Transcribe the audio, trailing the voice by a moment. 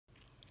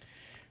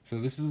So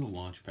this is a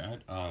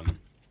Launchpad. Probably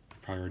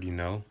already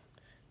know,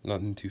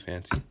 nothing too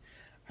fancy.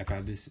 I've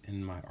had this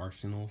in my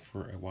arsenal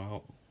for a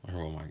while,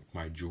 or well,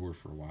 my drawer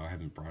for a while. I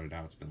haven't brought it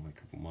out. It's been like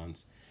a couple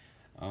months.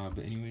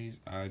 But anyways,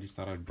 I just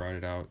thought I'd brought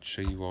it out,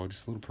 show you all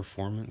just a little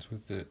performance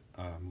with it.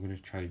 I'm gonna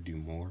try to do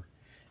more,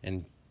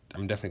 and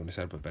I'm definitely gonna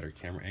set up a better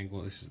camera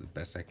angle. This is the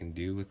best I can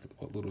do with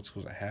what little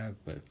tools I have.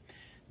 But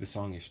the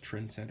song is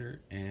Trndsttr,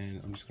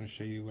 and I'm just gonna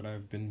show you what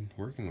I've been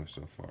working with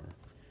so far.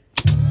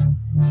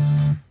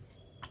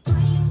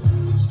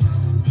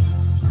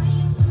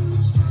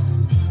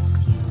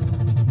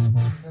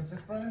 That's it,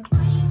 Brian?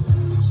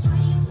 That's it,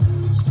 Brian?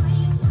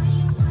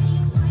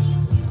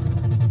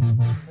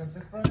 That's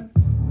it, Brian?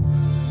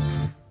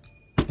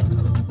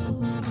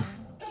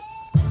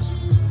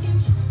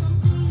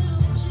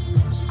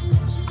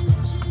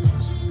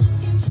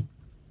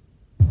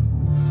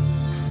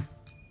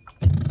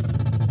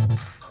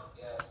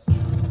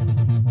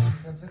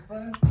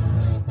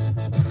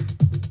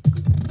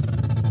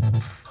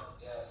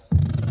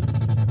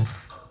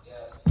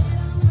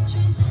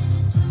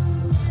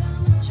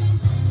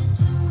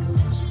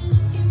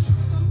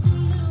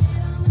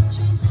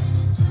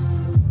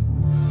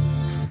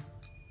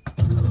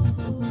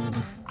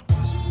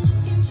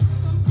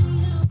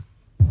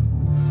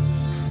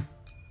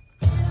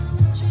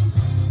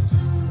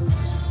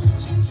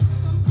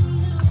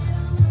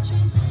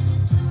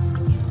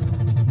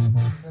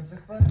 That's it, Brian? That's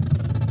it, Brian?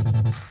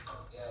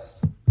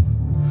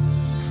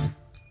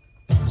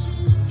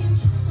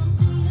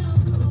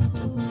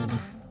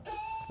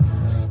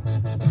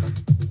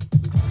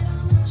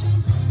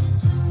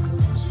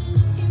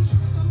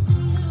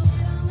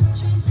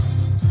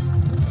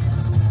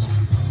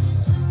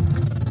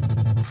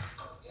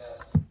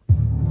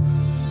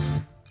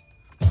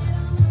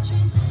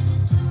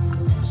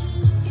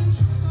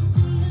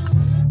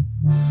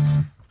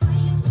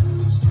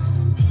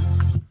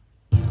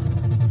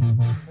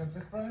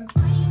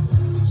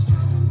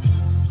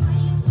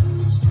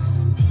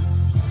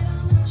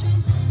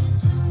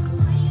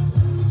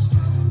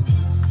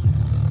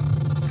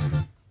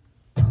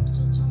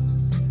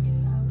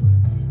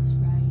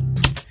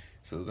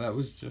 So that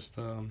was just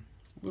a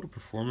little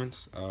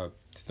performance.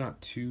 It's not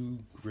too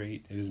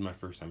great. It is my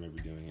first time ever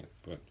doing it,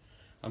 but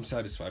I'm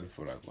satisfied with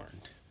what I've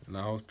learned, and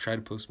I'll try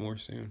to post more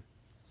soon.